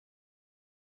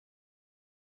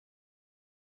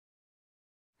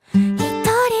人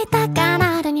高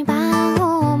鳴る2番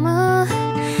ホーム、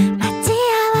待ち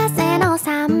合わせの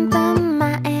3分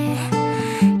前、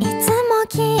いつも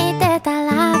聴いてた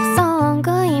ラブソン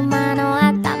グ、今の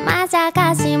頭じゃ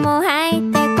歌詞も入っ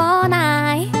てこ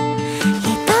ない、人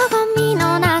混み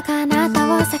の中あな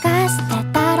たを探して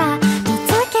たら、見つ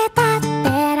けたって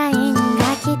LINE が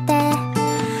来て、わ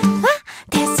っ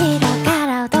て後ろか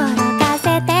ら驚か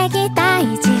せてきた、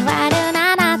意地悪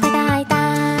なあなたがいた、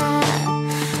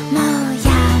もうや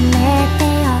めて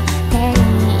よって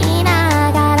言いな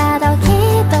がらドキ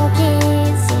ドキ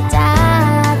しちゃ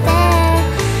って、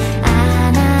あ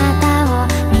なたを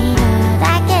見るだ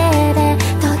けで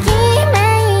ときめ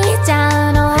いちゃ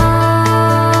うの、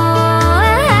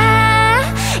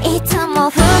いつも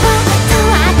ふわっと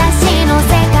私の世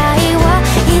界を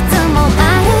いつもま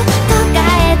るっと変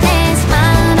えてしま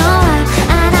うのは、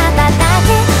あなただけ、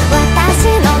私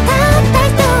のたった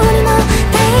一人の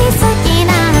大好きな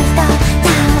人、た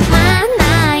まんな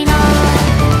いの、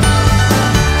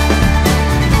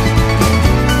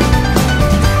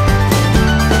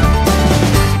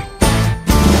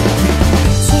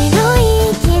白い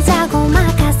息じゃごま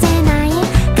かせない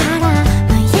から、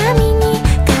むやみに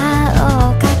顔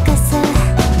を隠す、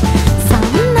そん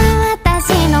な私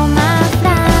のマフラ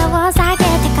ーを下げて、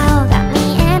顔が見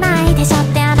えないでしょっ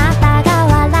てあなたが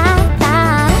笑った、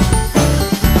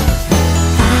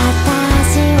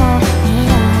私を見る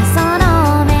その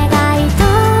目が愛お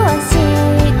し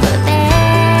くて、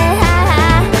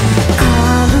こ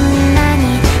んなに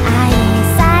愛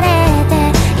されて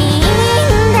いいん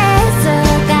です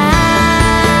か、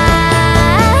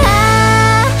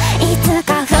いつか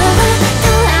ふわっと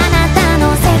あなたの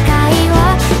世界を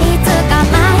いつか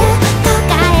まるっと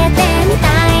変えてみた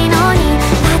いのに、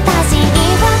私に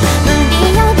は無理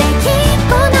よ、できっ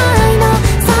こないの、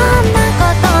そんなこ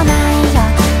とないよ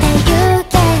って言う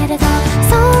けれど、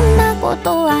そんなこと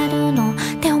あるのっ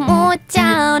て思っち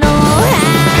ゃうの、い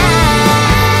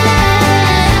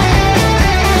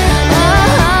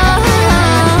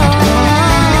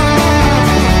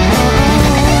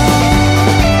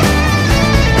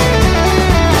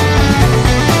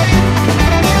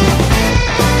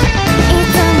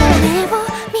つも目を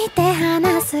見て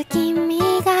話す君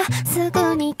が、す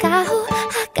ぐに顔あ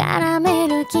からめ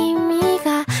る君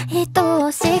が、愛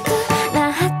しく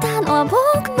なったのは僕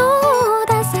の方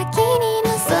だ、先に盗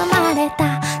まれた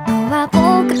のは僕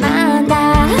なんだ、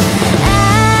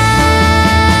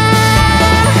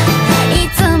い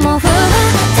つもふわっ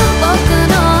と僕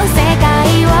の世界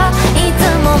をいつ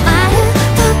もまるっ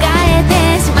と変えて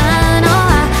しまうの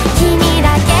は、君だ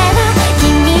けは君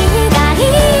以外あ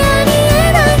り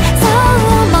えない、そう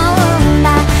思うんだ、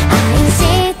愛し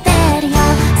てるよ、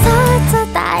そう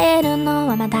伝えるの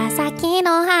はまだ先の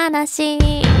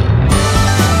話。